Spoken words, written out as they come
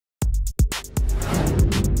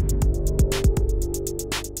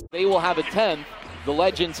They will have a 10th. The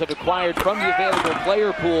Legends have acquired from the available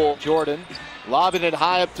player pool. Jordan lobbing it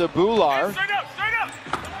high up to Bhullar.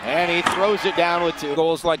 And he throws it down with 2.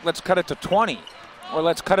 Goals like let's cut it to 20, or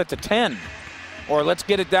let's cut it to 10, or let's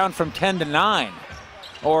get it down from 10 to 9,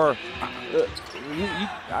 or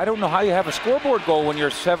I don't know how you have a scoreboard goal when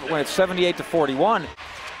it's 78 to 41.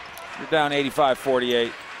 You're down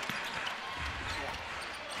 85-48.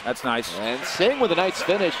 That's nice. And Singh with a nice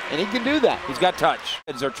finish, and he can do that. He's got touch.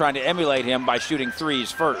 They're trying to emulate him by shooting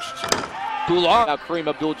threes first. Bhullar. Now Kareem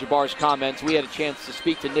Abdul-Jabbar's comments. We had a chance to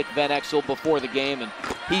speak to Nick Van Exel before the game, and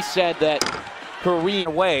he said that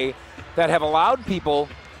Kareem way that have allowed people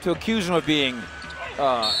to accuse him of being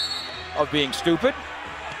stupid,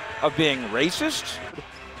 of being racist.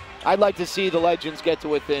 I'd like to see the Legends get to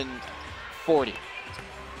within 40.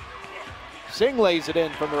 Singh lays it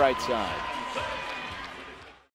in from the right side.